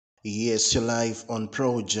Yes, you're live on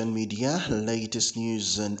PROJOURN Media. Latest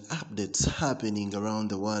news and updates happening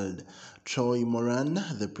around the world. Troy Moran,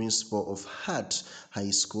 the principal of Hart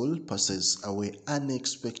High School, passes away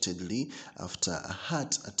unexpectedly after a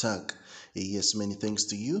heart attack. Yes, many thanks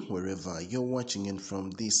to you wherever you're watching and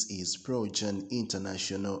from. This is PROJOURN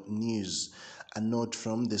International News. A note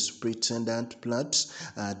from the Superintendent Platt,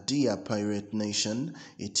 dear Pirate Nation,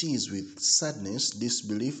 it is with sadness,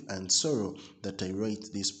 disbelief, and sorrow that I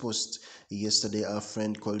write this post. Yesterday, our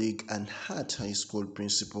friend, colleague, and Hart High School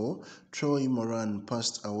principal, Troy Moran,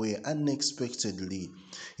 passed away unexpectedly.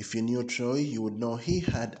 If you knew Troy, you would know he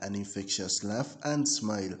had an infectious laugh and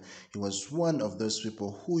smile. He was one of those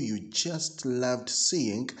people who you just loved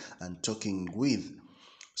seeing and talking with.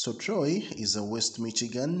 So Troy is a West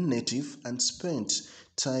Michigan native and spent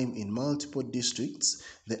time in multiple districts.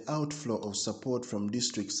 The outflow of support from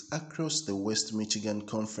districts across the West Michigan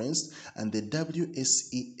Conference and the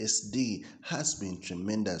WSESD has been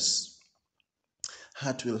tremendous.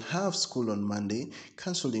 Hart will have school on Monday.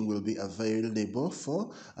 Counseling will be available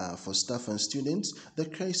for staff and students. The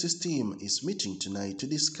crisis team is meeting tonight to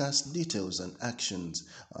discuss details and actions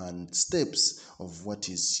and steps of what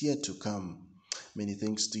is yet to come. Many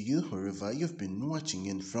thanks to you wherever you've been watching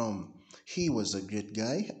in from. He was a great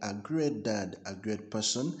guy, a great dad, a great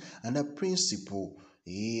person, and a principal.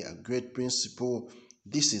 A great principal.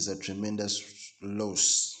 This is a tremendous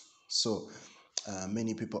loss. So,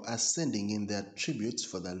 many people are sending in their tributes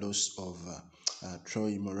for the loss of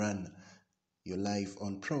Troy Moran. You're live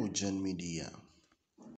on PROJOURN Media.